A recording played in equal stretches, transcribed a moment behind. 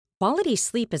Quality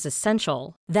sleep is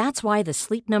essential. That's why the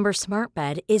Sleep Number Smart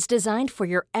Bed is designed for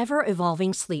your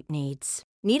ever-evolving sleep needs.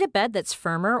 Need a bed that's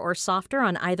firmer or softer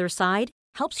on either side?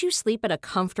 Helps you sleep at a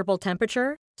comfortable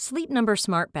temperature? Sleep Number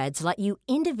Smart Beds let you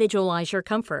individualize your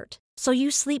comfort, so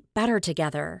you sleep better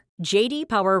together. J.D.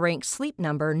 Power ranks Sleep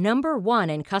Number number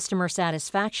 1 in customer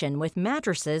satisfaction with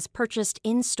mattresses purchased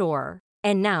in-store.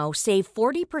 And now, save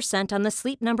 40% on the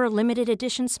Sleep Number Limited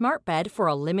Edition Smart Bed for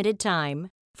a limited time.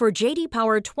 For J.D.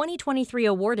 Power 2023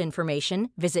 award information,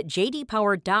 visit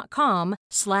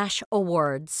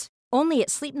jdpower.com/awards. Only at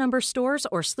Sleep Number stores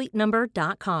or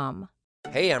sleepnumber.com.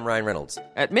 Hey, I'm Ryan Reynolds.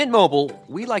 At Mint Mobile,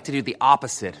 we like to do the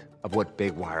opposite of what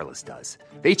Big Wireless does.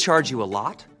 They charge you a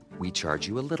lot, we charge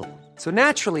you a little. So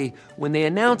naturally, when they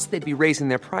announced they'd be raising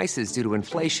their prices due to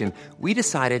inflation, we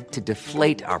decided to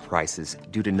deflate our prices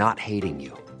due to not hating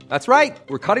you. That's right.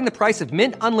 We're cutting the price of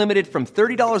Mint Unlimited from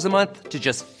 $30 a month to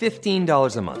just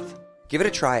 $15 a month. Give it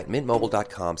a try at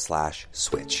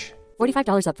mintmobile.com/switch.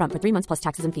 $45 up front for 3 months plus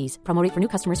taxes and fees. Promo rate for new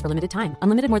customers for limited time.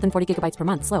 Unlimited more than 40 gigabytes per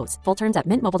month. Slows full terms at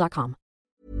mintmobile.com.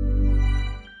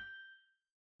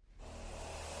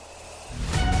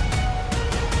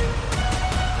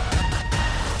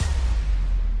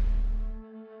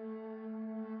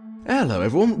 Hello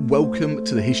everyone, welcome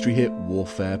to the History Hit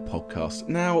Warfare podcast.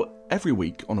 Now, every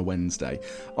week on a Wednesday,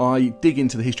 I dig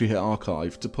into the History Hit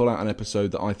archive to pull out an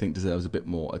episode that I think deserves a bit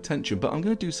more attention, but I'm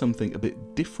going to do something a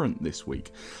bit different this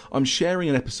week. I'm sharing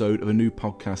an episode of a new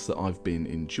podcast that I've been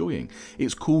enjoying.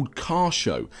 It's called Car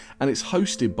Show, and it's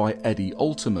hosted by Eddie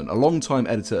Alterman, a long-time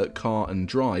editor at Car and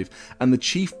Drive and the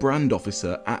chief brand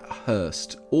officer at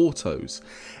Hurst Autos.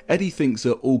 Eddie thinks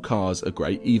that all cars are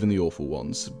great, even the awful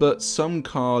ones, but some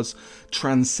cars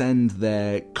transcend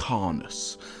their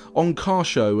carness. On Car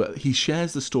Show, he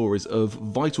shares the stories of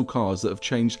vital cars that have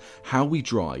changed how we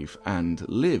drive and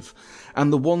live,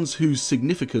 and the ones whose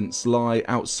significance lie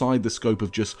outside the scope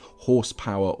of just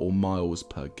horsepower or miles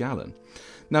per gallon.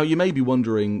 Now, you may be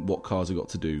wondering what cars have got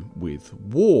to do with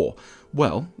war.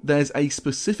 Well, there's a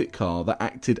specific car that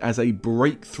acted as a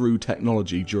breakthrough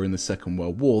technology during the Second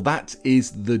World War. That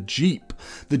is the Jeep.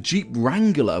 The Jeep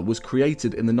Wrangler was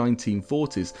created in the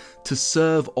 1940s to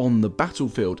serve on the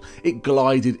battlefield. It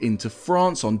glided into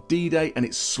France on D-Day and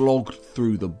it slogged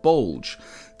through the Bulge.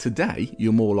 Today,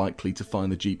 you're more likely to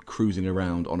find the Jeep cruising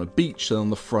around on a beach than on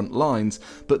the front lines,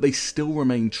 but they still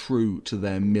remain true to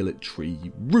their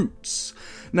military roots.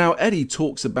 Now, Eddie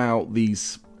talks about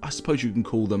these, I suppose you can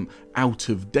call them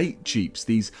out-of-date Jeeps,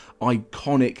 these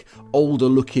iconic,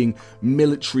 older-looking,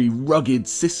 military, rugged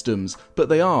systems, but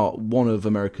they are one of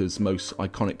America's most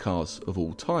iconic cars of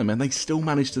all time, and they still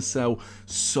manage to sell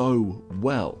so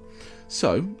well.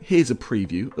 So, here's a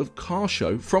preview of Car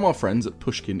Show from our friends at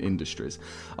Pushkin Industries.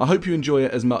 I hope you enjoy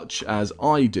it as much as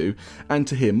I do, and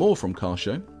to hear more from Car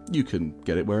Show, you can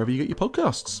get it wherever you get your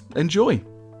podcasts. Enjoy!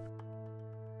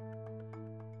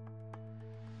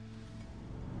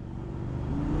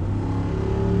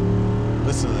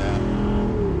 Listen to that.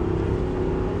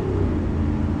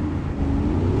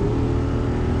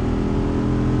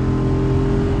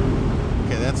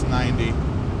 Okay, that's 90.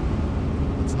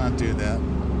 Let's not do that.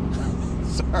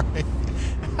 Sorry.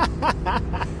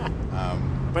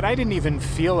 But I didn't even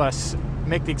feel us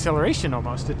make the acceleration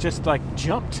almost. It just like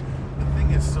jumped. The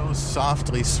thing is so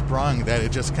softly sprung that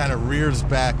it just kind of rears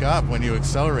back up when you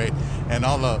accelerate, and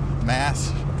all the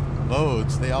mass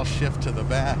loads, they all shift to the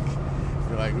back.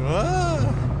 You're like,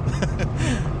 whoa.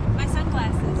 My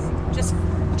sunglasses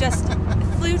just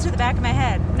flew to the back of my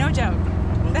head. No joke.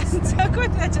 That's so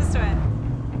quick that just went.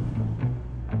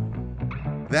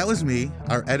 That was me,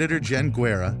 our editor Jen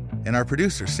Guerra, and our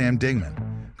producer Sam Dingman,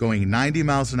 going 90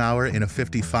 miles an hour in a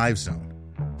 55 zone,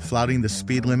 flouting the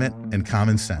speed limit and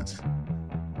common sense.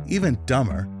 Even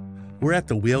dumber, we're at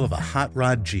the wheel of a hot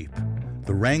rod Jeep,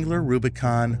 the Wrangler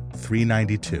Rubicon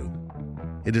 392.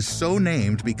 It is so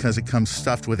named because it comes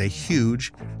stuffed with a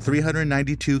huge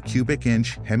 392 cubic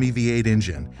inch Hemi V8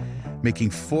 engine,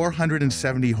 making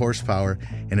 470 horsepower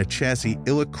in a chassis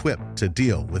ill-equipped to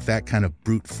deal with that kind of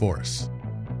brute force.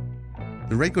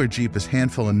 The regular Jeep is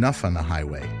handful enough on the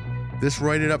highway. This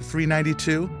roided up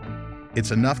 392,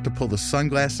 it's enough to pull the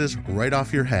sunglasses right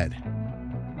off your head.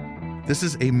 This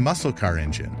is a muscle car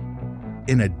engine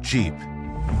in a Jeep.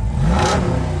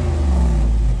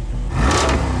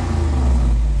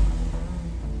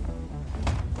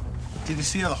 Did you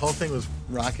see how the whole thing was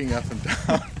rocking up and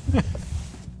down?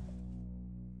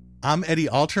 I'm Eddie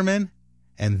Alterman,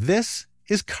 and this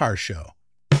is Car Show.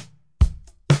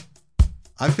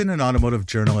 I've been an automotive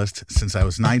journalist since I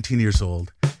was 19 years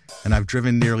old, and I've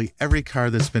driven nearly every car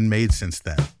that's been made since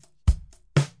then.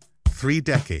 3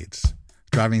 decades,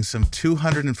 driving some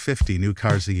 250 new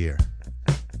cars a year.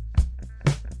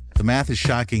 The math is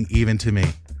shocking even to me.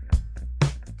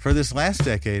 For this last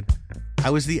decade, I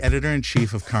was the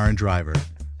editor-in-chief of Car and Driver,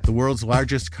 the world's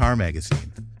largest car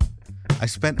magazine. I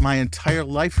spent my entire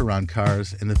life around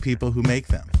cars and the people who make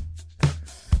them.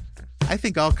 I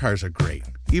think all cars are great,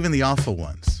 even the awful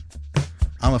ones.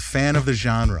 I'm a fan of the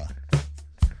genre.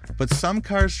 But some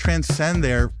cars transcend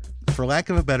their, for lack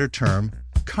of a better term,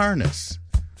 carness.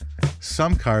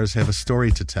 Some cars have a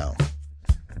story to tell.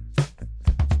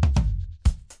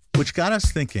 Which got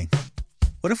us thinking,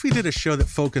 what if we did a show that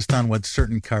focused on what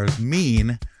certain cars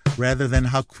mean rather than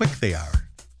how quick they are?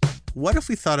 What if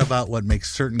we thought about what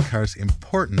makes certain cars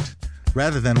important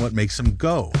rather than what makes them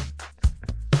go?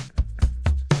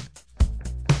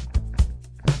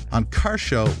 On Car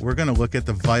Show, we're going to look at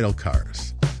the vital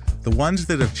cars, the ones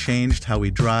that have changed how we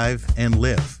drive and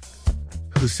live,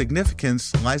 whose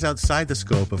significance lies outside the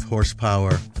scope of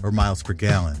horsepower or miles per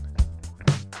gallon.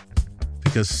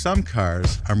 Because some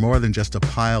cars are more than just a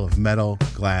pile of metal,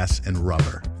 glass, and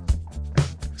rubber.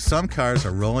 Some cars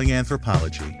are rolling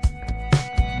anthropology.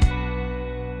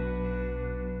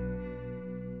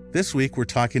 This week, we're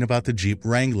talking about the Jeep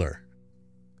Wrangler.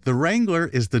 The Wrangler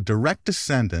is the direct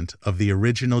descendant of the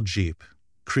original Jeep,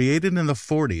 created in the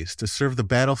 40s to serve the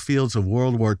battlefields of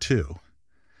World War II.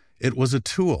 It was a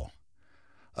tool,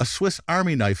 a Swiss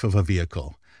Army knife of a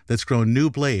vehicle that's grown new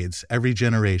blades every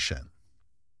generation.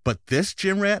 But this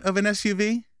gym rat of an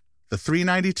SUV, the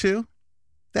 392,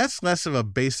 that's less of a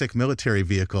basic military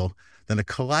vehicle than a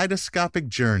kaleidoscopic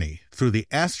journey through the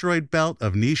asteroid belt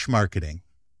of niche marketing.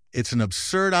 It's an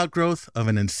absurd outgrowth of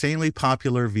an insanely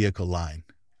popular vehicle line.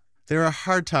 There are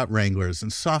hardtop Wranglers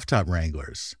and softtop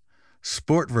Wranglers,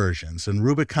 sport versions and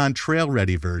Rubicon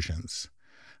trail-ready versions.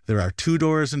 There are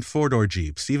 2-door and 4-door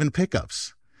Jeeps, even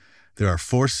pickups. There are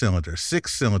 4-cylinder,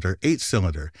 6-cylinder,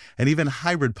 8-cylinder, and even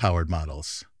hybrid-powered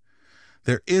models.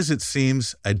 There is, it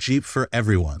seems, a Jeep for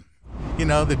everyone. You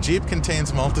know, the Jeep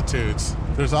contains multitudes.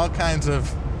 There's all kinds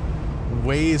of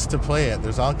ways to play it.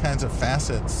 There's all kinds of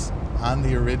facets on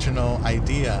the original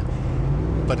idea,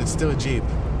 but it's still a Jeep.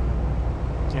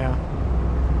 Yeah.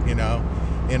 You know,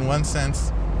 in one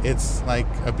sense, it's like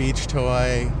a beach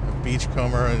toy, a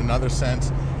beachcomber. In another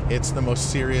sense, it's the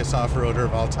most serious off-roader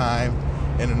of all time.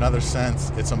 In another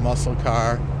sense, it's a muscle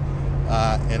car.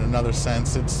 In another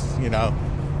sense, it's, you know,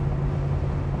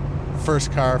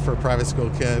 first car for a private school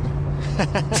kid.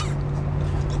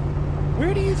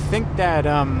 Where do you think that,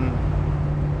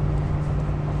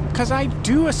 because I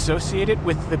do associate it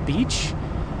with the beach,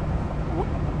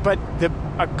 but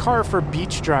a car for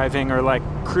beach driving or like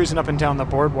cruising up and down the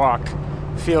boardwalk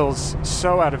feels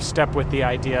so out of step with the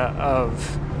idea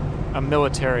of a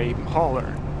military hauler.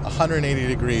 180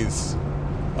 degrees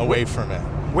away from it.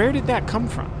 Where did that come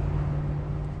from?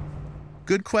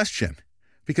 Good question,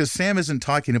 because Sam isn't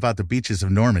talking about the beaches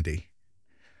of Normandy.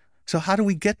 So how do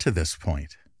we get to this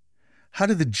point? How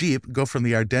did the Jeep go from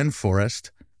the Ardennes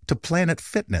forest to Planet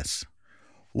Fitness?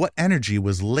 What energy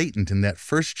was latent in that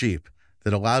first Jeep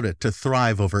that allowed it to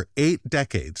thrive over 8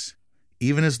 decades,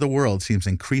 even as the world seems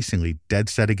increasingly dead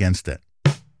set against it?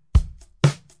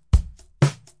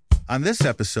 On this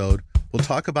episode, we'll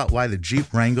talk about why the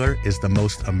Jeep Wrangler is the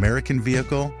most American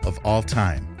vehicle of all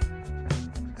time.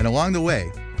 And along the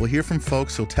way, we'll hear from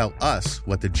folks who'll tell us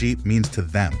what the Jeep means to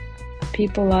them.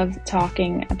 People love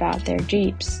talking about their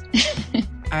Jeeps.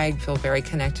 I feel very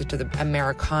connected to the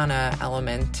Americana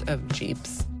element of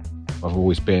Jeeps. I've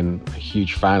always been a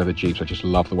huge fan of the Jeeps. I just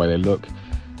love the way they look.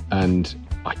 And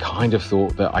I kind of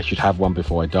thought that I should have one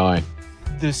before I die.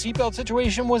 The seatbelt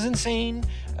situation was insane.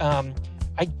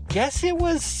 I guess it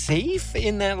was safe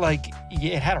in that, like,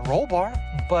 it had a roll bar,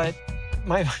 but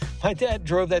my dad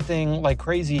drove that thing like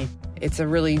crazy. It's a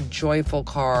really joyful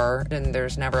car, and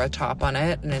there's never a top on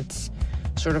it, and it's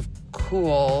sort of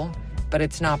cool, but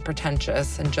it's not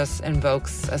pretentious and just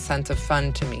invokes a sense of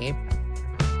fun to me.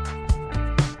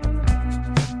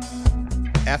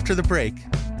 After the break,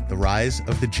 the rise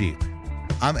of the Jeep.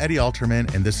 I'm Eddie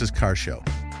Alterman, and this is Car Show.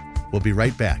 We'll be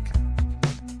right back.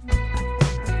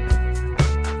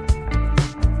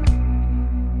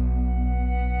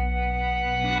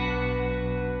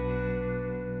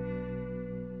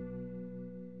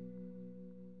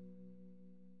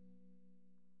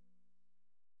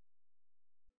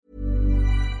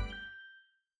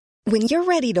 When you're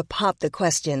ready to pop the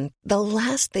question, the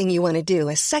last thing you want to do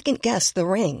is second-guess the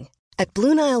ring. At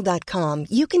BlueNile.com,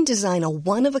 you can design a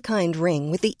one-of-a-kind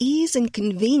ring with the ease and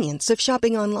convenience of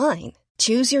shopping online.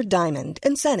 Choose your diamond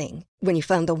and setting. When you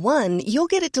find the one, you'll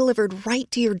get it delivered right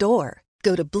to your door.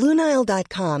 Go to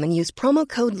BlueNile.com and use promo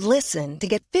code LISTEN to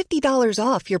get $50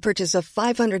 off your purchase of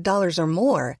 $500 or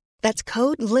more. That's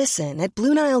code LISTEN at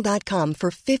BlueNile.com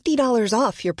for $50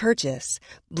 off your purchase.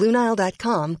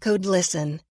 BlueNile.com, code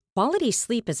LISTEN. Quality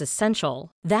sleep is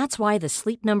essential. That's why the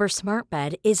Sleep Number Smart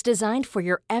Bed is designed for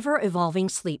your ever-evolving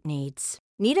sleep needs.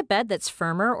 Need a bed that's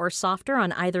firmer or softer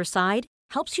on either side?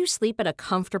 Helps you sleep at a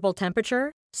comfortable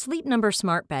temperature? Sleep Number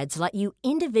Smart Beds let you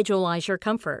individualize your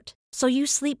comfort, so you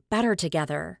sleep better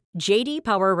together. J.D.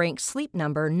 Power ranks Sleep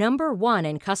Number number 1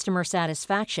 in customer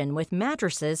satisfaction with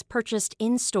mattresses purchased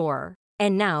in-store.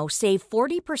 And now, save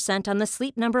 40% on the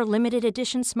Sleep Number Limited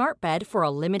Edition Smart Bed for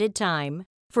a limited time.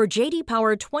 For J.D.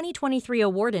 Power 2023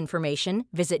 award information,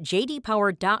 visit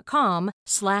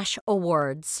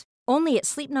jdpower.com/awards. Only at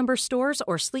Sleep Number stores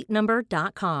or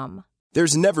sleepnumber.com.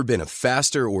 There's never been a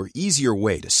faster or easier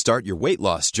way to start your weight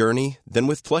loss journey than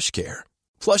with PlushCare.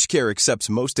 PlushCare accepts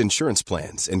most insurance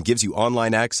plans and gives you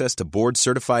online access to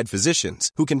board-certified physicians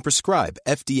who can prescribe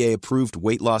FDA-approved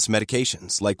weight loss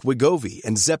medications like Wegovy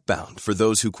and Zepbound for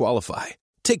those who qualify.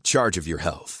 Take charge of your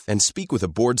health and speak with a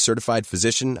board-certified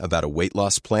physician about a weight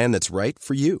loss plan that's right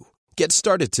for you. Get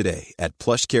started today at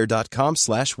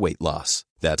plushcare.com/weight loss.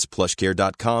 That's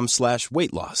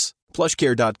plushcare.com/weight loss.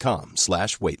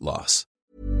 plushcare.com/weight loss.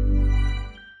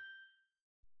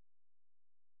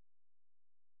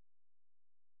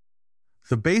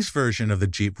 The base version of the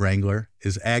Jeep Wrangler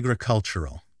is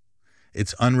agricultural.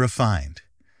 It's unrefined.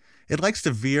 It likes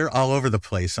to veer all over the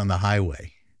place on the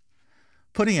highway.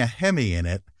 Putting a Hemi in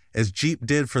it, as Jeep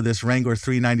did for this Wrangler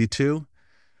 392,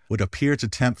 would appear to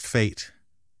tempt fate.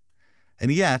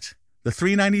 And yet, the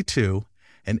 392,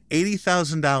 an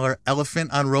 $80,000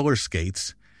 elephant on roller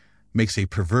skates, makes a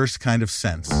perverse kind of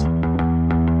sense.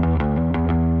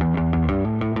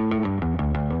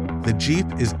 The Jeep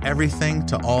is everything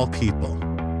to all people.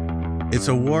 It's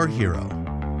a war hero,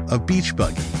 a beach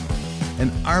buggy, an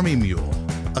army mule,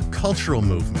 a cultural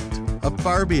movement, a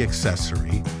Barbie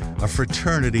accessory, a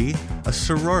fraternity, a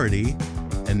sorority,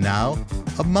 and now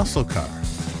a muscle car.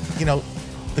 You know,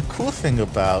 the cool thing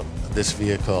about this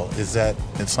vehicle is that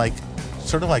it's like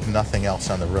sort of like nothing else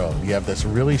on the road. You have this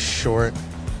really short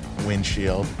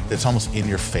windshield that's almost in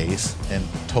your face and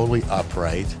totally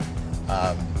upright.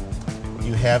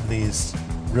 You have these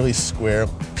really square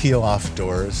peel-off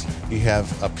doors. You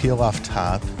have a peel-off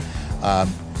top.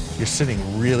 You're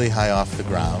sitting really high off the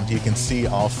ground. You can see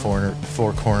all four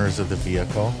corners of the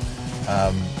vehicle.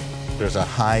 There's a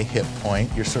high hip point.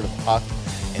 You're sort of up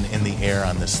and in the air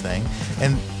on this thing.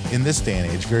 And in this day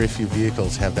and age, very few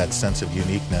vehicles have that sense of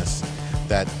uniqueness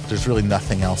that there's really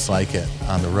nothing else like it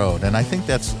on the road. And I think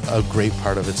that's a great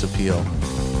part of its appeal.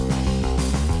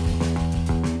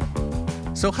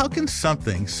 So how can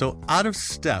something so out of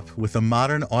step with a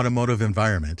modern automotive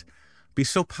environment be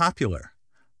so popular,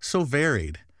 so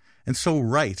varied, and so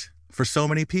right for so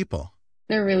many people?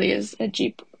 There really is a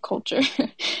Jeep culture.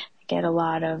 I get a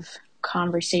lot of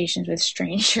conversations with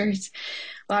strangers,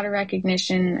 a lot of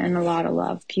recognition, and a lot of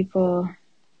love. People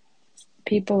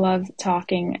love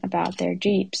talking about their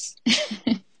Jeeps.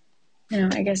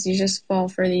 I guess you just fall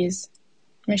for these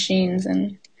machines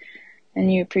and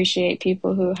you appreciate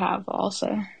people who have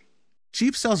also.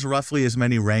 Jeep sells roughly as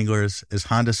many Wranglers as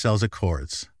Honda sells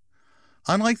Accords.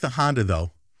 Unlike the Honda,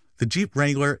 though, the Jeep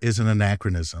Wrangler is an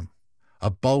anachronism, a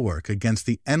bulwark against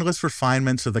the endless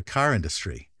refinements of the car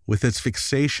industry, with its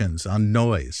fixations on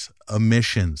noise,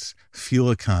 emissions,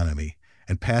 fuel economy,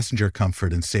 and passenger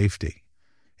comfort and safety.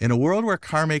 In a world where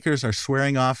car makers are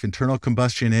swearing off internal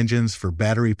combustion engines for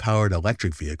battery-powered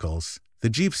electric vehicles, the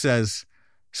Jeep says,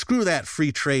 "Screw that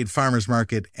free trade farmers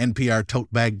market NPR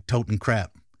tote bag toting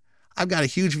crap. I've got a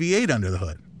huge V8 under the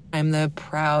hood." I'm the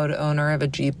proud owner of a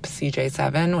Jeep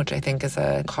CJ7, which I think is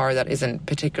a car that isn't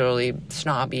particularly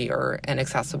snobby or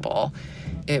inaccessible.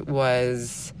 It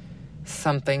was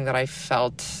something that I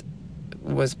felt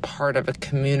was part of a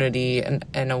community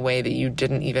in a way that you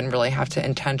didn't even really have to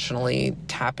intentionally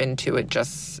tap into. It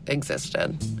just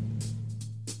existed.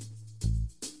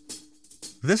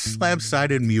 This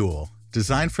slab-sided mule,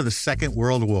 designed for the Second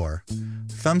World War,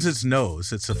 thumbs its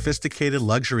nose at sophisticated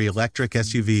luxury electric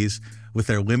SUVs with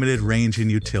their limited range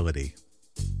and utility.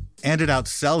 And it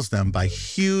outsells them by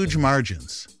huge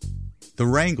margins. The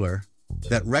Wrangler,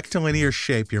 that rectilinear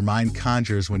shape your mind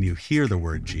conjures when you hear the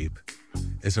word Jeep,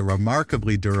 is a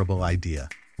remarkably durable idea,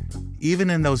 even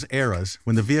in those eras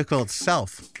when the vehicle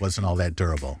itself wasn't all that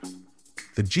durable.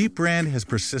 The Jeep brand has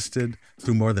persisted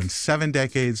through more than 7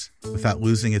 decades without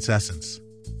losing its essence.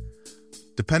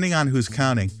 Depending on who's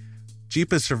counting,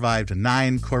 Jeep has survived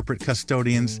 9 corporate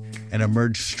custodians and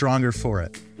emerged stronger for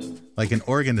it, like an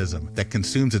organism that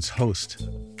consumes its host.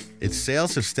 Its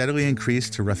sales have steadily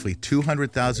increased to roughly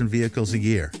 200,000 vehicles a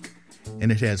year,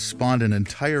 and it has spawned an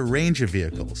entire range of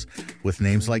vehicles with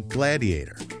names like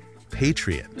Gladiator,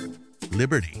 Patriot,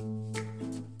 Liberty.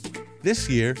 This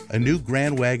year, a new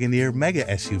Grand Wagoneer Mega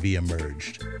SUV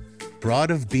emerged,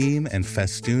 broad of beam and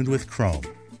festooned with chrome.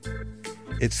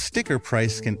 Its sticker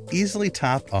price can easily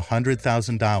top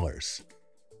 $100,000.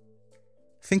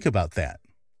 Think about that.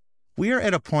 We are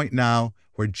at a point now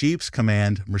where Jeeps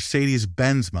command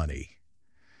Mercedes-Benz money.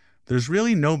 There's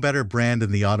really no better brand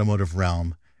in the automotive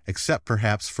realm, except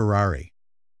perhaps Ferrari.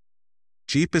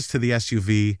 Jeep is to the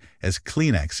SUV as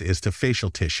Kleenex is to facial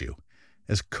tissue,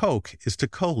 as Coke is to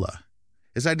cola.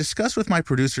 As I discussed with my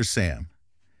producer Sam,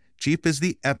 Jeep is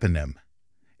the eponym.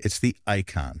 It's the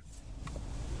icon.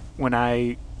 When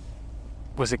I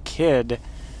was a kid,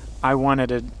 I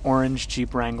wanted an orange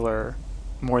Jeep Wrangler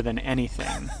more than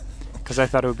anything because I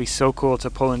thought it would be so cool to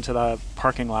pull into the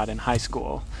parking lot in high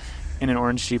school in an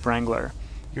orange Jeep Wrangler.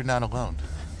 You're not alone.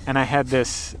 And I had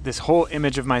this whole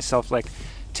image of myself like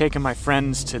taking my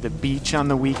friends to the beach on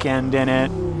the weekend in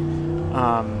it.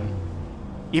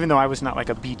 Even though I was not like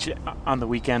a beach on the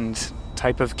weekend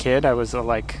type of kid, I was a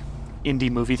like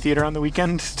indie movie theater on the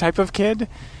weekend type of kid.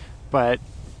 But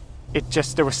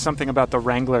there was something about the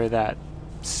Wrangler that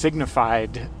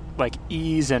signified like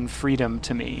ease and freedom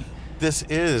to me. This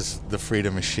is the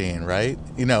freedom machine, right?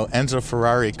 You know, Enzo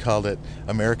Ferrari called it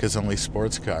America's only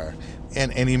sports car.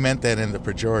 And he meant that in the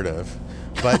pejorative.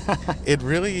 But it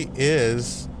really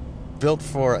is built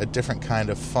for a different kind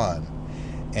of fun.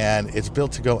 And it's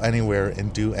built to go anywhere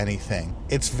and do anything.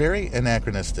 It's very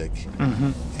anachronistic.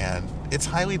 Mm-hmm. And it's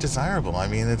highly desirable. I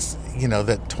mean, it's, you know,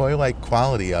 that toy-like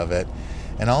quality of it.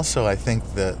 And also, I think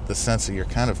the sense that you're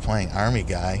kind of playing Army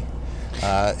guy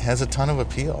has a ton of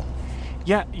appeal.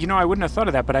 Yeah, you know, I wouldn't have thought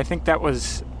of that, but I think that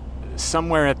was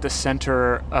somewhere at the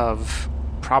center of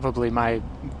probably my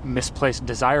misplaced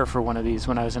desire for one of these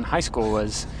when I was in high school.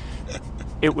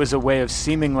 It was a way of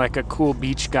seeming like a cool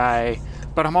beach guy,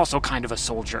 but I'm also kind of a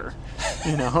soldier,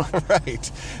 you know?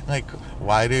 Right. Like,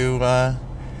 why do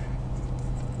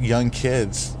young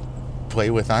kids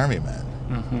play with Army men?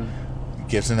 Mm-hmm.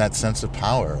 Gives them that sense of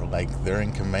power, like they're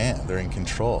in command, they're in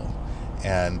control.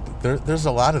 And there's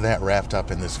a lot of that wrapped up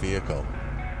in this vehicle.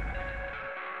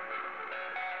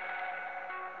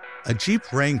 A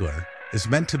Jeep Wrangler is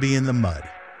meant to be in the mud,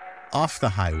 off the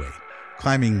highway,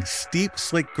 climbing steep,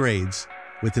 slick grades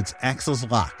with its axles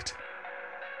locked.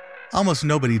 Almost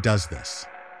nobody does this.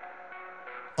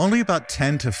 Only about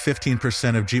 10 to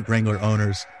 15% of Jeep Wrangler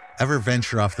owners ever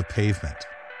venture off the pavement.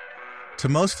 To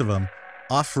most of them,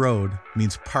 off-road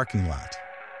means parking lot.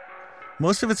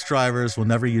 Most of its drivers will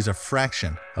never use a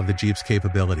fraction of the Jeep's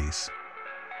capabilities.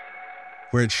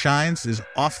 Where it shines is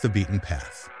off the beaten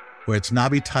path, where its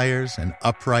knobby tires and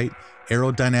upright,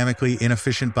 aerodynamically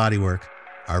inefficient bodywork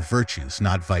are virtues,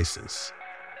 not vices.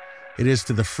 It is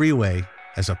to the freeway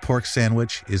as a pork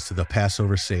sandwich is to the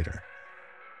Passover Seder.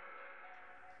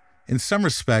 In some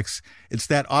respects, it's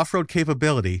that off-road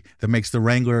capability that makes the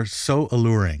Wrangler so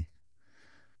alluring.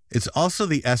 It's also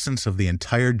the essence of the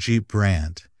entire Jeep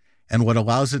brand, and what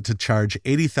allows it to charge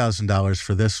 $80,000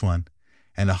 for this one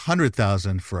and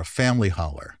 $100,000 for a family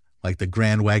hauler like the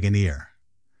Grand Wagoneer.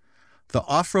 The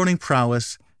off-roading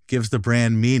prowess gives the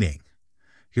brand meaning.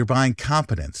 You're buying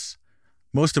competence,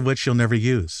 most of which you'll never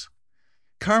use.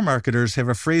 Car marketers have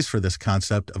a phrase for this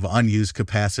concept of unused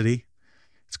capacity.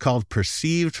 It's called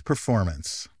perceived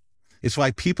performance. It's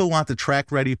why people want the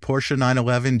track-ready Porsche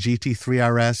 911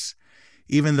 GT3 RS,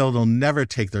 even though they'll never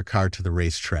take their car to the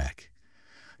racetrack.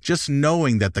 Just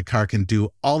knowing that the car can do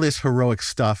all this heroic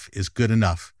stuff is good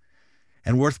enough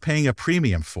and worth paying a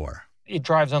premium for. It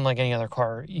drives unlike any other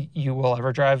car you will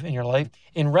ever drive in your life.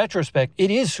 In retrospect,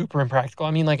 it is super impractical.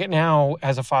 I mean, like now,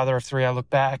 as a father of three, I look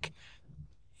back,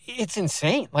 it's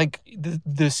insane. Like the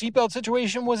seatbelt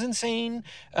situation was insane.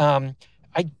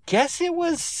 I guess it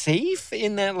was safe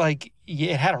in that, like,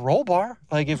 it had a roll bar.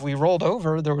 Like if we rolled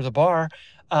over, there was a bar.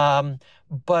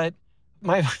 But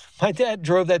my dad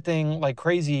drove that thing like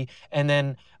crazy. And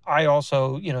then I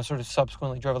also, sort of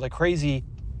subsequently drove it like crazy.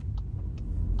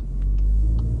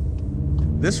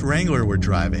 This Wrangler we're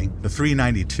driving, the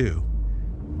 392,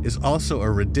 is also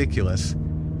a ridiculous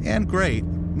and great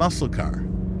muscle car.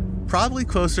 Probably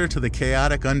closer to the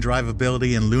chaotic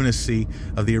undrivability and lunacy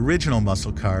of the original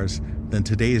muscle cars than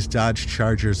today's Dodge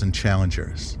Chargers and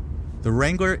Challengers. The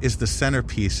Wrangler is the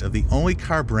centerpiece of the only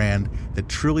car brand that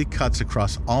truly cuts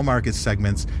across all market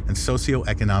segments and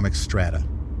socioeconomic strata.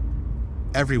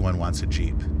 Everyone wants a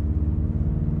Jeep.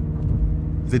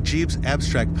 The Jeep's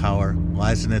abstract power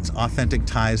lies in its authentic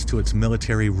ties to its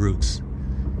military roots.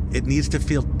 it needs to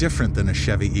feel different than a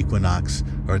Chevy Equinox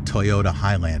or a Toyota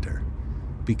Highlander,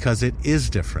 because it is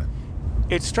different.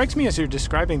 It strikes me as you're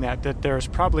describing that there's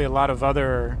probably a lot of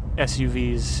other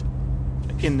SUVs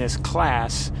in this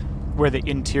class where the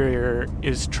interior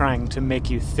is trying to make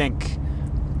you think,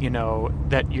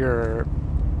 that you're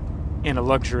in a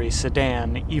luxury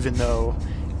sedan, even though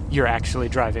you're actually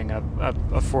driving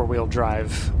a four-wheel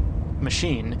drive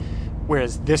machine,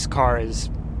 whereas this car is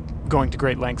going to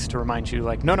great lengths to remind you,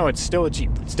 no, it's still a Jeep.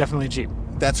 It's definitely a Jeep.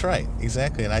 That's right,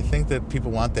 exactly. And I think that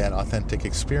people want that authentic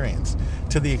experience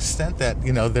to the extent that,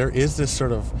 there is this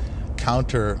sort of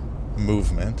counter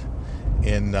movement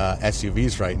in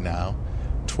SUVs right now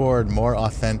toward more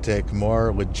authentic,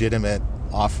 more legitimate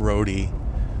off-roady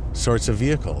sorts of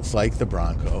vehicles, like the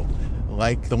Bronco,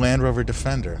 like the Land Rover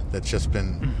Defender that's just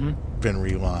been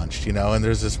relaunched, and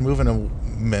there's this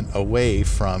movement away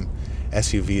from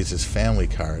SUVs as family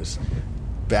cars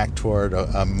back toward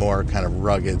a more kind of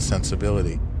rugged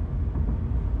sensibility.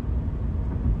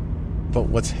 But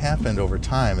what's happened over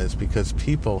time is because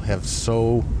people have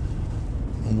so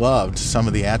loved some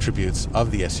of the attributes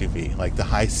of the SUV, like the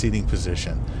high seating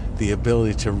position, the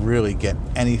ability to really get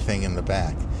anything in the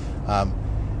back,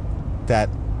 that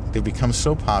they've become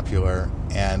so popular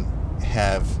and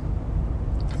have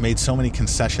made so many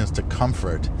concessions to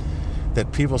comfort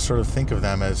that people sort of think of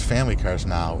them as family cars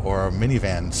now or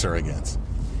minivan surrogates.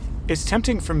 It's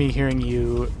tempting for me hearing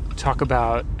you talk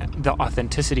about the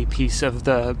authenticity piece of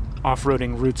the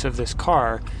off-roading roots of this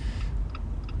car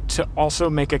to also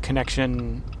make a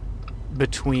connection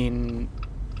between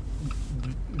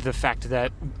the fact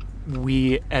that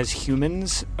we as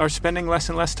humans are spending less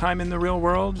and less time in the real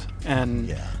world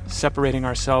and separating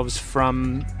ourselves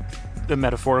from the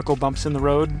metaphorical bumps in the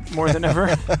road more than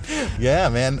ever. Yeah,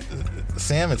 man.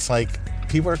 Sam, it's like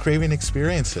people are craving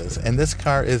experiences, and this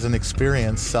car is an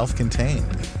experience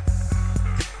self-contained.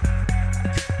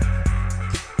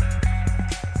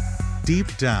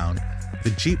 Deep down, the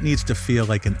Jeep needs to feel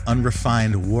like an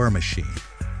unrefined war machine.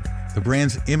 The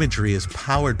brand's imagery is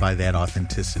powered by that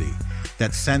authenticity,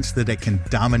 that sense that it can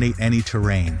dominate any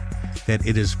terrain, that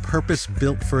it is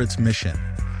purpose-built for its mission,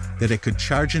 that it could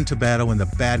charge into battle when the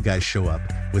bad guys show up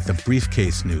with the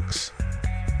briefcase nukes.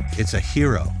 It's a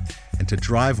hero, and to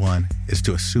drive one is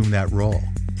to assume that role.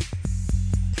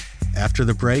 After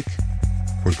the break,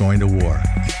 we're going to war.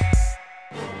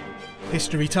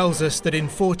 History tells us that in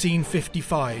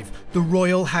 1455, the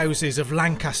royal houses of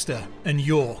Lancaster and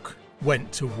York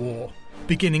went to war,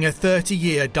 beginning a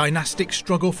 30-year dynastic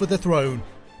struggle for the throne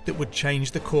that would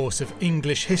change the course of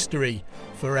English history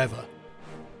forever.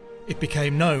 It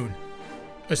became known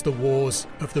as the Wars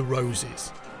of the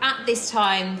Roses. At this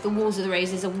time, the Wars of the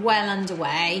Roses are well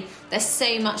underway. There's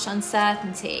so much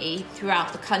uncertainty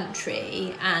throughout the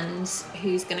country and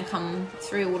who's going to come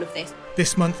through all of this.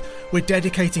 This month, we're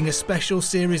dedicating a special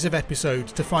series of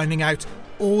episodes to finding out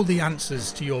all the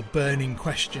answers to your burning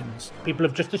questions. People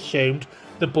have just assumed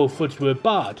the Beauforts were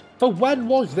bad. But when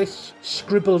was this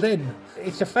scribbled in?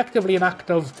 It's effectively an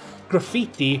act of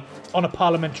graffiti on a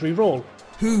parliamentary roll.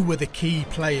 Who were the key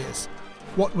players?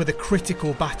 What were the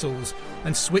critical battles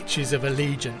and switches of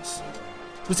allegiance?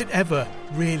 Was it ever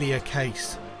really a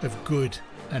case of good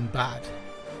and bad?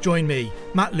 Join me,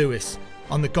 Matt Lewis,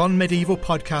 on the Gone Medieval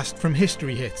podcast from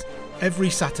History Hit every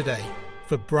Saturday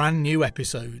for brand new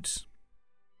episodes.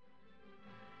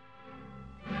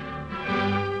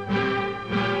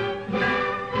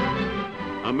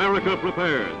 America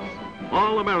prepares.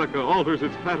 All America alters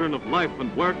its pattern of life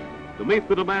and work to meet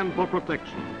the demand for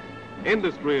protection.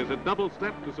 Industry is a double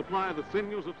step to supply the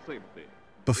sinews of safety.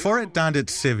 Before it donned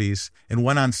its civvies and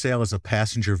went on sale as a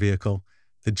passenger vehicle,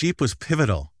 the Jeep was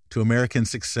pivotal to American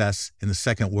success in the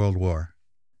Second World War.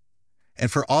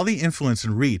 And for all the influence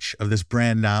and reach of this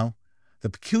brand now, the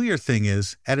peculiar thing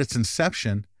is, at its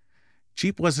inception,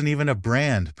 Jeep wasn't even a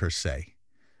brand per se.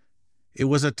 It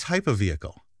was a type of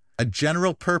vehicle, a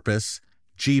general purpose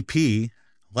GP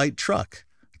light truck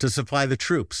to supply the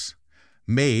troops,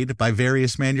 made by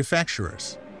various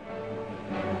manufacturers.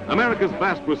 America's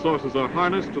vast resources are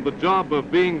harnessed to the job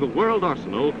of being the world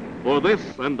arsenal for this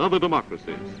and other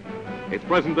democracies. Its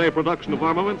present-day production of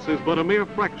armaments is but a mere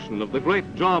fraction of the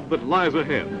great job that lies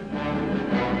ahead.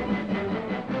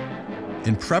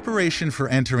 In preparation for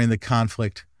entering the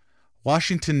conflict,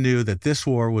 Washington knew that this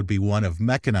war would be one of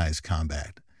mechanized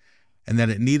combat, and that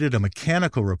it needed a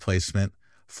mechanical replacement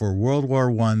for World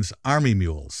War I's Army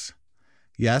mules.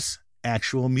 Yes,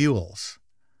 actual mules.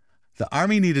 The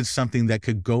Army needed something that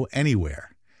could go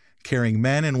anywhere, carrying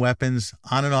men and weapons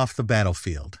on and off the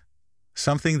battlefield.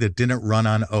 Something that didn't run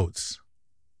on oats.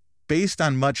 based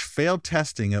on much failed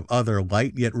testing of other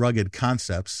light yet rugged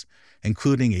concepts,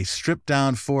 including a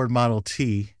stripped-down Ford Model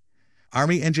T,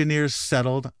 Army engineers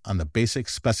settled on the basic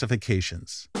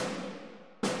specifications.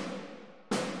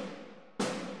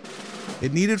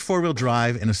 It needed four-wheel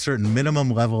drive in a certain minimum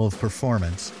level of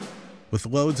performance, with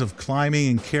loads of climbing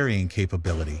and carrying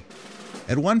capability.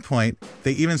 At one point,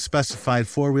 they even specified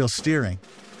four-wheel steering,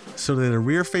 so that a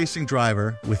rear-facing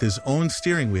driver with his own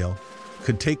steering wheel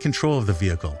could take control of the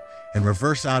vehicle and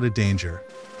reverse out of danger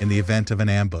in the event of an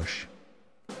ambush.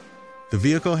 The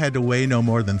vehicle had to weigh no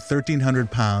more than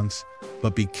 1,300 pounds,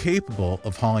 but be capable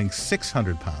of hauling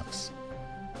 600 pounds.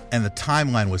 And the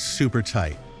timeline was super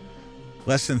tight.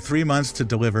 Less than 3 months to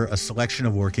deliver a selection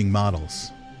of working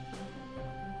models.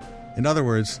 In other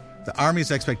words, the Army's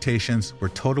expectations were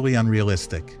totally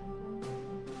unrealistic.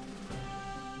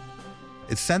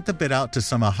 It sent the bid out to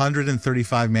some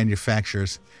 135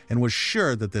 manufacturers and was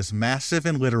sure that this massive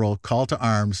and literal call to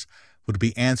arms would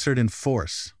be answered in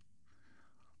force.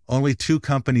 Only 2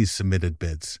 companies submitted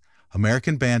bids,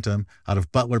 American Bantam out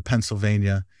of Butler,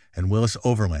 Pennsylvania, and Willis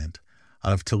Overland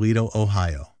out of Toledo,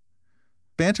 Ohio.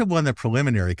 Bantam won the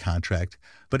preliminary contract,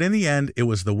 but in the end, it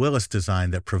was the Willis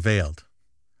design that prevailed.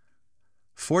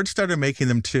 Ford started making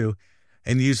them too,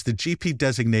 and used the GP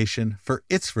designation for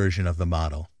its version of the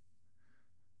model.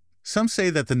 Some say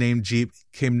that the name Jeep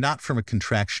came not from a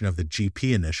contraction of the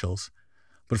GP initials,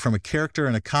 but from a character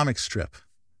in a comic strip.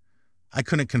 I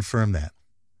couldn't confirm that.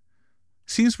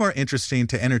 Seems more interesting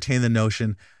to entertain the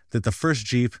notion that the first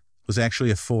Jeep was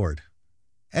actually a Ford.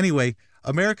 Anyway,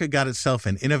 America got itself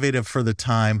an innovative for the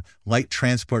time light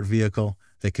transport vehicle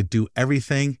that could do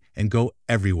everything and go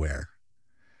everywhere.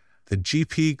 The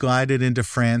GP glided into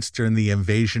France during the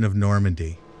invasion of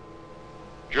Normandy.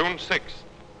 June 6th,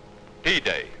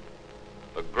 D-Day.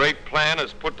 The great plan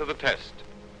is put to the test.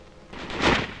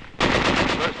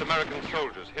 First American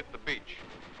soldiers hit the beach.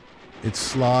 It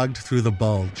slogged through the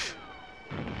bulge.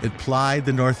 It plied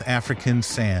the North African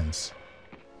sands.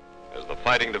 As the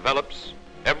fighting develops,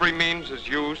 every means is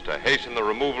used to hasten the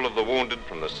removal of the wounded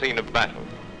from the scene of battle.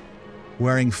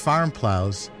 Wearing farm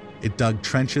plows, it dug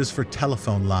trenches for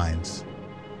telephone lines.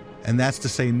 And that's to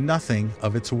say nothing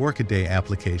of its workaday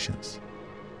applications.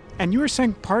 And you were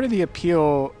saying part of the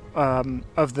appeal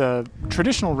of the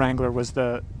traditional Wrangler was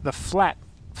the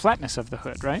flatness of the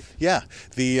hood, right? Yeah.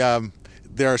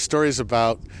 There are stories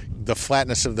about the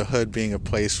flatness of the hood being a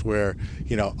place where,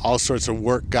 all sorts of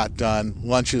work got done,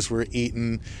 lunches were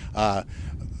eaten.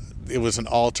 It was an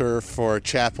altar for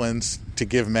chaplains to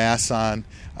give mass on.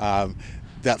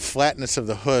 That flatness of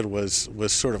the hood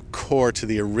was sort of core to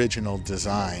the original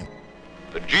design.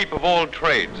 The Jeep of all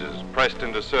trades is pressed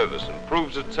into service and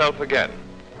proves itself again.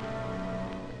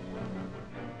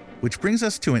 Which brings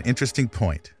us to an interesting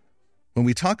point. When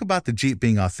we talk about the Jeep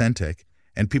being authentic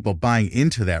and people buying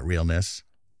into that realness,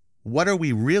 what are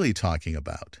we really talking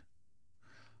about?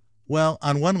 Well,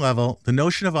 on one level, the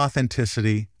notion of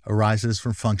authenticity arises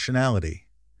from functionality.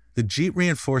 The Jeep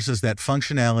reinforces that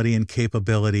functionality and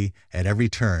capability at every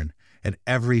turn, at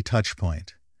every touch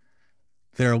point.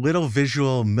 There are little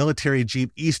visual military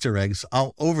Jeep Easter eggs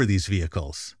all over these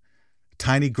vehicles.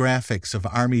 Tiny graphics of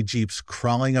Army Jeeps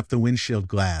crawling up the windshield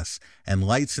glass and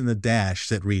lights in the dash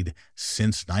that read,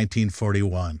 "Since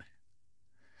 1941."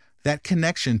 That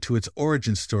connection to its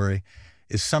origin story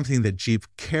is something that Jeep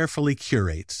carefully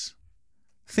curates.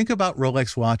 Think about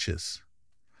Rolex watches.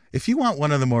 If you want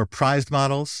one of the more prized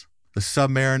models, the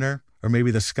Submariner, or maybe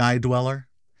the Sky Dweller,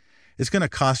 it's going to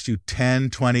cost you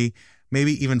 $10, $20,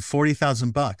 maybe even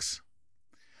 $40,000.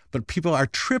 But people are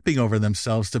tripping over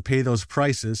themselves to pay those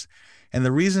prices, and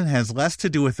the reason has less to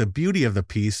do with the beauty of the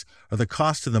piece or the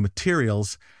cost of the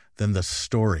materials than the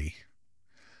story.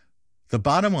 The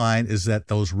bottom line is that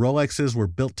those Rolexes were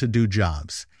built to do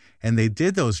jobs, and they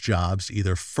did those jobs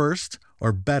either first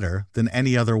or better than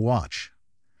any other watch.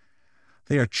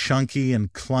 They are chunky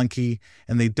and clunky,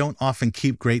 and they don't often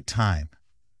keep great time.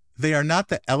 They are not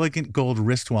the elegant gold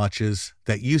wristwatches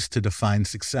that used to define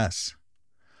success.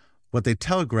 What they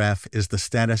telegraph is the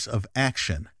status of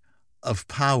action, of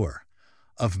power,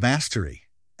 of mastery,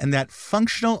 and that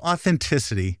functional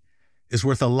authenticity is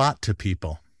worth a lot to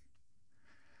people.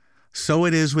 So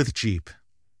it is with Jeep.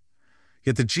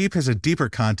 Yet the Jeep has a deeper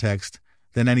context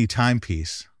than any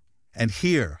timepiece. And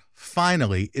here,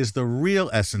 finally, is the real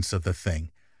essence of the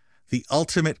thing, the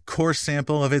ultimate core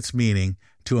sample of its meaning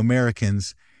to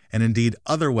Americans and indeed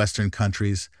other Western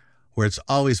countries where it's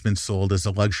always been sold as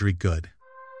a luxury good.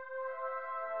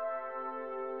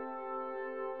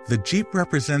 The Jeep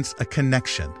represents a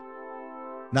connection,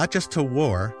 not just to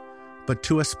war, but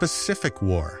to a specific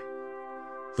war.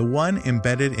 the one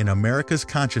embedded in America's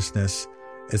consciousness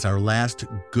as our last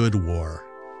good war,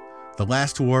 the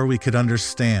last war we could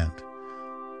understand,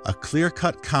 a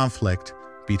clear-cut conflict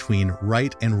between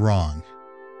right and wrong,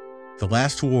 the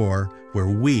last war where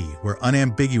we were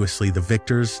unambiguously the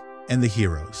victors and the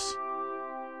heroes.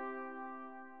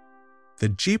 The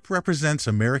Jeep represents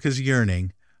America's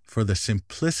yearning for the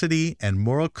simplicity and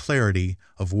moral clarity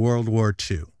of World War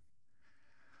II.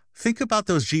 Think about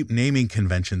those Jeep naming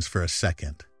conventions for a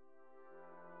second.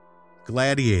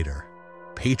 Gladiator,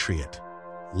 Patriot,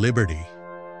 Liberty.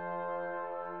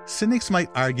 Cynics might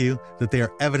argue that they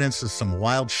are evidence of some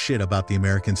wild shit about the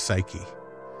American psyche,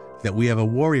 that we have a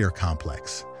warrior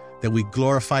complex, that we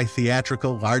glorify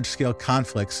theatrical, large-scale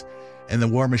conflicts and the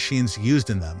war machines used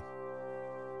in them.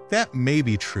 That may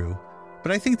be true,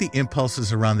 but I think the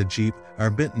impulses around the Jeep are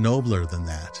a bit nobler than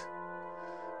that.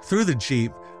 Through the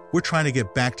Jeep, we're trying to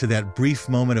get back to that brief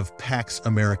moment of Pax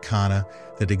Americana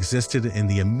that existed in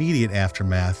the immediate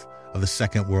aftermath of the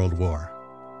Second World War.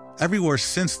 Every war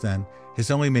since then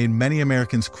has only made many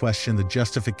Americans question the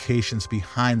justifications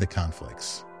behind the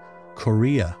conflicts.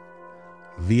 Korea,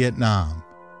 Vietnam,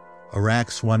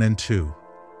 Iraq's 1 and 2,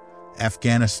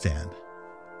 Afghanistan.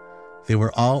 They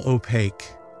were all opaque,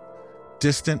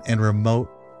 distant and remote,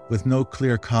 with no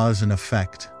clear cause and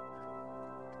effect.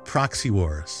 Proxy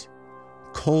wars,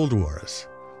 Cold Wars,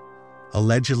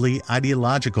 allegedly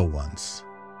ideological ones.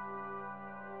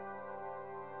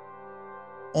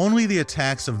 Only the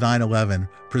attacks of 9/11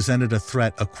 presented a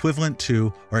threat equivalent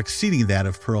to or exceeding that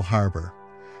of Pearl Harbor,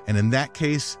 and in that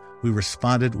case, we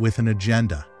responded with an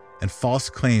agenda and false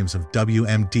claims of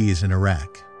WMDs in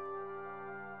Iraq.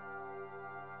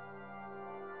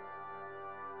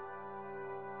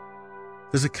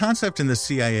 There's a concept in the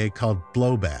CIA called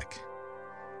blowback.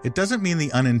 It doesn't mean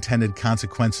the unintended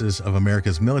consequences of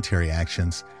America's military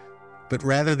actions, but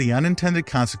rather the unintended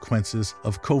consequences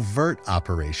of covert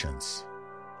operations.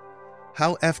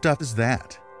 How effed up is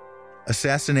that?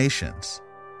 Assassinations,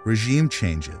 regime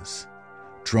changes,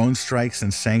 drone strikes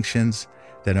and sanctions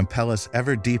that impel us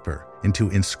ever deeper into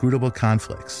inscrutable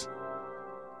conflicts.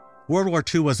 World War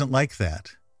II wasn't like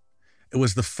that. It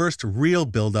was the first real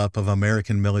buildup of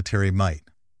American military might.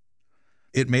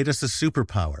 It made us a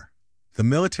superpower. The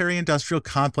military-industrial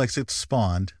complex it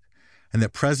spawned, and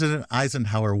that President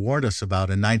Eisenhower warned us about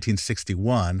in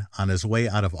 1961 on his way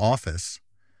out of office,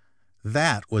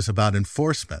 that was about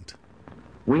enforcement.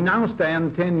 We now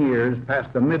stand 10 years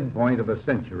past the midpoint of a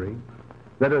century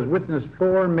that has witnessed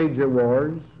 4 major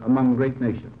wars among great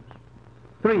nations.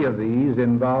 3 of these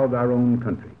involved our own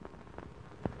country.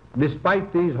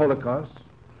 Despite these holocausts,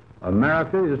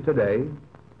 America is today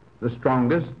the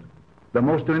strongest, the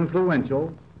most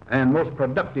influential, and most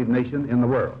productive nation in the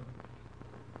world.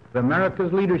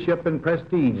 America's leadership and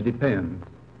prestige depend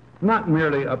not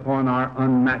merely upon our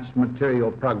unmatched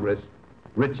material progress,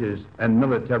 riches, and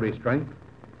military strength,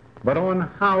 but on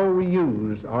how we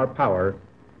use our power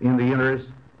in the interest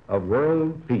of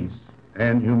world peace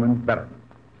and human betterment.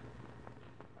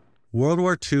 World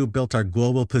War II built our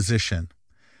global position.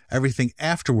 Everything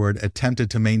afterward attempted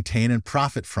to maintain and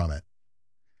profit from it.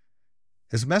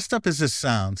 As messed up as this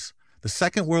sounds, the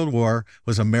Second World War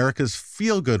was America's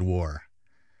feel-good war.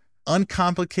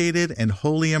 Uncomplicated and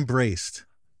wholly embraced.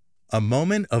 A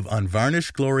moment of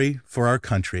unvarnished glory for our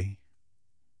country.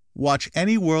 Watch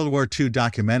any World War II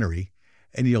documentary,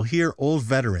 and you'll hear old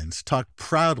veterans talk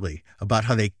proudly about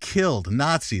how they killed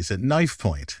Nazis at knife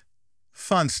point.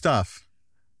 Fun stuff.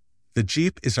 The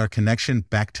Jeep is our connection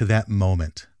back to that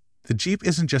moment. The Jeep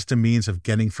isn't just a means of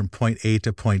getting from point A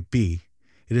to point B.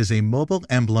 It is a mobile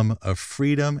emblem of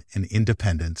freedom and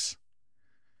independence.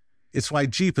 It's why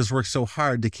Jeep has worked so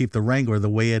hard to keep the Wrangler the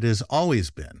way it has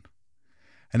always been.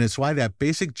 And it's why that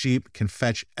basic Jeep can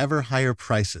fetch ever higher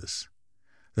prices.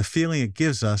 The feeling it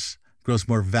gives us grows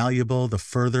more valuable the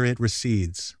further it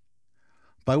recedes.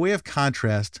 By way of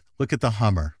contrast, look at the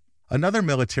Hummer, another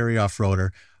military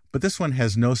off-roader, but this one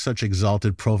has no such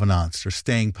exalted provenance or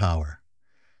staying power.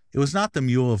 It was not the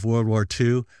mule of World War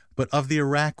II, but of the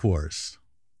Iraq Wars.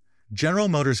 General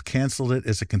Motors canceled it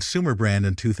as a consumer brand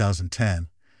in 2010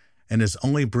 and is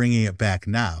only bringing it back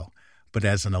now, but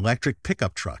as an electric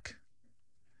pickup truck.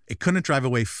 It couldn't drive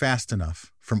away fast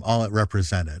enough from all it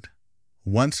represented.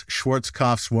 Once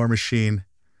Schwarzkopf's war machine,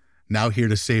 now here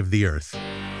to save the earth.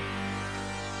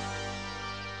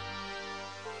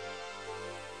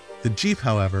 The Jeep,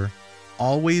 however,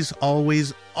 always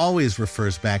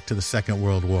refers back to the Second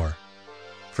World War.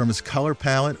 From its color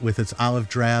palette with its olive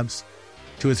drabs,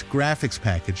 to its graphics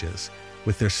packages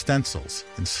with their stencils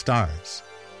and stars.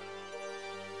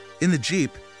 In the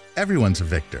Jeep, everyone's a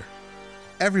victor.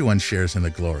 Everyone shares in the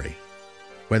glory.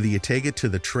 whether you take it to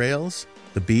the trails,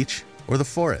 the beach, or the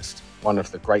forest. One of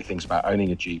the great things about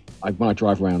owning a Jeep, when I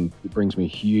drive around, it brings me a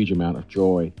huge amount of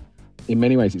joy. In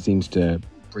many ways, it seems to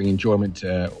bring enjoyment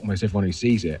to almost everyone who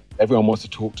sees it. Everyone wants to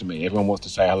talk to me. Everyone wants to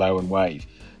say hello and wave.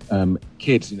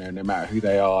 Kids, no matter who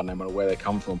they are, no matter where they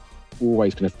come from,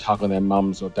 always kind of tug on their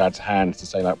mum's or dad's hands to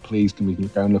say, like, please, can we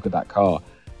go and look at that car?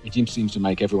 It just seems to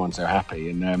make everyone so happy.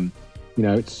 And,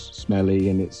 it's smelly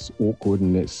and it's awkward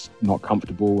and it's not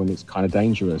comfortable and it's kind of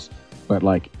dangerous. But,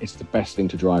 it's the best thing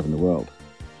to drive in the world.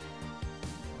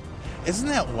 Isn't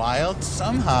that wild?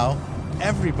 Somehow,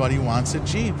 everybody wants a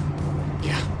Jeep.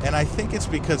 Yeah. And I think it's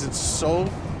because it's so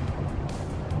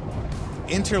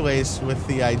interlaced with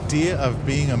the idea of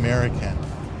being American.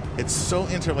 It's so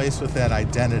interlaced with that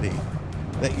identity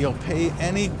that you'll pay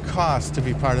any cost to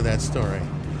be part of that story.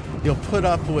 You'll put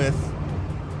up with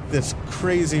this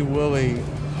crazy woolly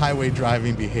highway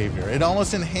driving behavior. It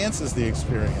almost enhances the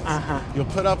experience. You'll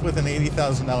put up with an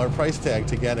 $80,000 price tag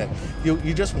to get it.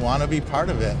 You just want to be part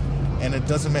of it, and it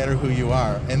doesn't matter who you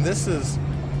are. And this is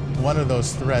one of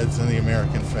those threads in the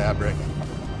American fabric.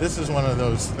 This is one of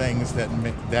those things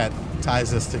that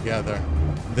ties us together,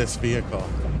 this vehicle.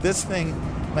 This thing,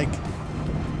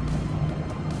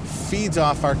 feeds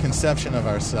off our conception of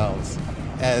ourselves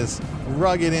as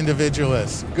rugged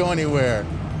individualists, go anywhere,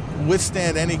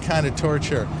 withstand any kind of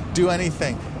torture, do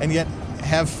anything, and yet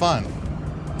have fun.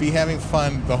 Be having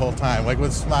fun the whole time, with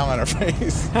a smile on our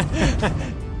face.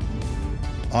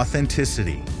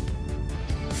 Authenticity,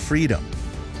 freedom,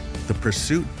 the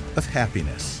pursuit of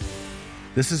happiness.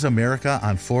 This is America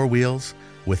on four wheels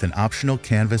with an optional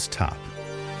canvas top.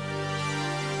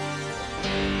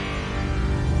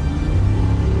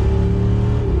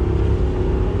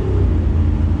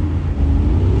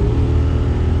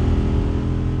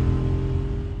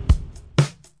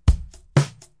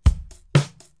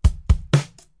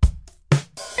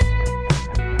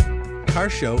 Car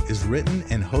Show is written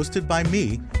and hosted by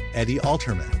me, Eddie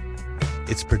Alterman.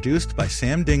 It's produced by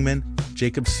Sam Dingman,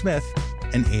 Jacob Smith,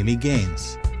 and Amy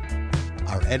Gaines.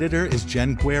 Our editor is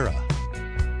Jen Guerra.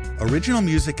 Original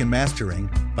music and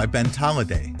mastering by Ben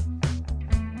Tolliday.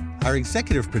 Our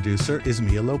executive producer is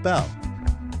Mia Lobel.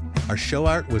 Our show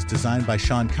art was designed by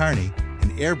Sean Carney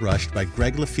and airbrushed by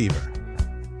Greg Lefevre.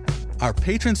 Our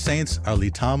patron saints are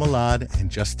Lital Malad and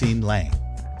Justine Lang.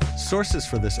 Sources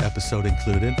for this episode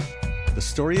included The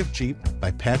Story of Jeep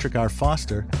by Patrick R.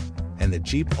 Foster and The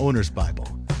Jeep Owner's Bible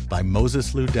by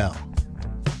Moses Ludell.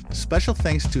 Special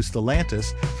thanks to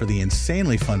Stellantis for the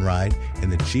insanely fun ride in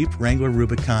the Jeep Wrangler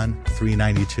Rubicon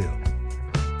 392.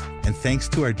 And thanks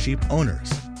to our Jeep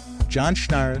owners, John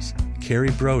Schnars,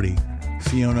 Carrie Brody,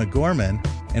 Fiona Gorman,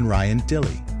 and Ryan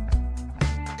Dilley.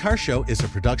 Car Show is a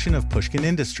production of Pushkin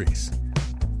Industries.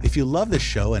 If you love this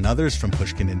show and others from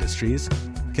Pushkin Industries,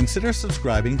 consider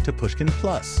subscribing to Pushkin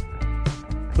Plus.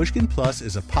 Pushkin Plus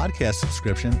is a podcast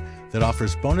subscription that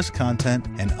offers bonus content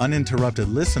and uninterrupted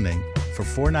listening for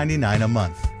 $4.99 a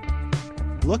month.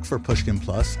 Look for Pushkin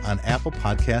Plus on Apple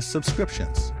Podcast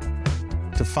subscriptions.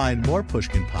 To find more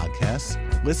Pushkin podcasts,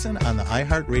 listen on the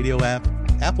iHeartRadio app,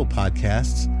 Apple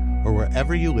Podcasts, or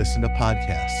wherever you listen to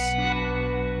podcasts.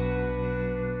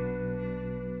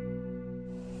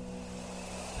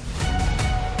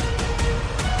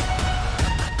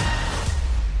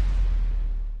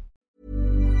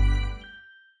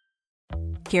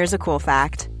 Here's a cool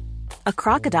fact. A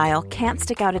crocodile can't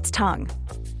stick out its tongue.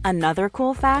 Another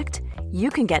cool fact, you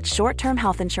can get short-term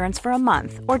health insurance for a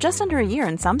month or just under a year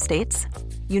in some states.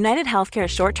 United Healthcare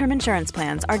short-term insurance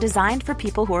plans are designed for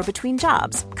people who are between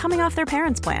jobs, coming off their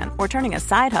parents' plan, or turning a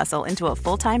side hustle into a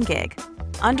full-time gig.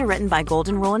 Underwritten by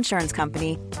Golden Rule Insurance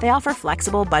Company, they offer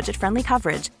flexible, budget-friendly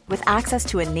coverage with access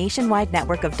to a nationwide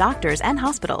network of doctors and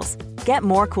hospitals. Get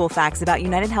more cool facts about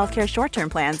United Healthcare short-term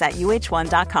plans at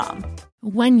uh1.com.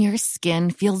 When your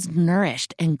skin feels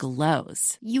nourished and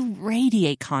glows, you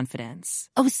radiate confidence.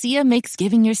 Osea makes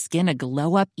giving your skin a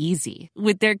glow-up easy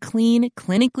with their clean,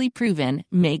 clinically proven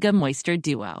Mega Moisture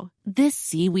Duo. This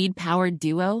seaweed-powered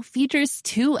duo features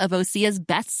two of Osea's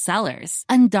best sellers,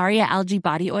 Undaria Algae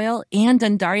Body Oil and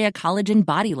Undaria Collagen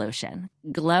Body Lotion.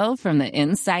 Glow from the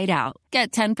inside out.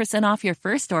 Get 10% off your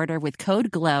first order with code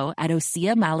GLOW at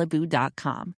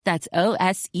OseaMalibu.com. That's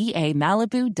OSEA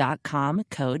Malibu.com,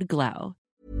 code GLOW.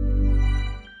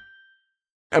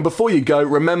 And before you go,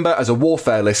 remember, as a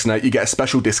Warfare listener, you get a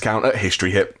special discount at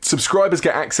History Hit. Subscribers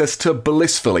get access to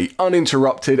blissfully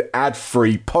uninterrupted,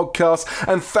 ad-free podcasts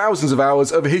and thousands of hours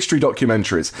of history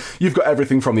documentaries. You've got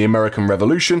everything from the American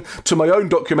Revolution to my own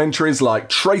documentaries like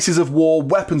Traces of War,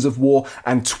 Weapons of War,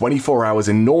 and 24 Hours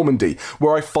in Normandy,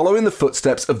 where I follow in the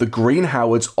footsteps of the Green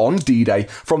Howards on D-Day,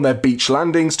 from their beach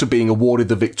landings to being awarded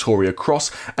the Victoria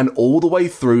Cross, and all the way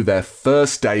through their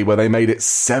first day where they made it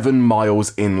 7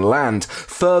 miles inland,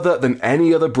 further than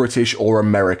any other British or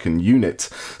American unit.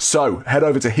 So head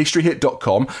over to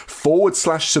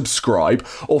historyhit.com/subscribe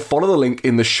or follow the link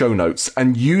in the show notes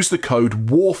and use the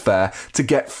code WARFARE to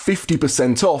get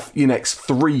 50% off your next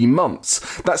 3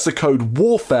 months. That's the code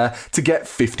WARFARE to get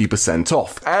 50%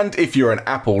 off. And if you're an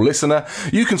Apple listener,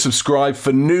 you can subscribe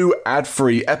for new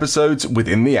ad-free episodes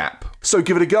within the app. So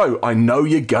give it a go. I know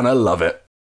you're gonna love it.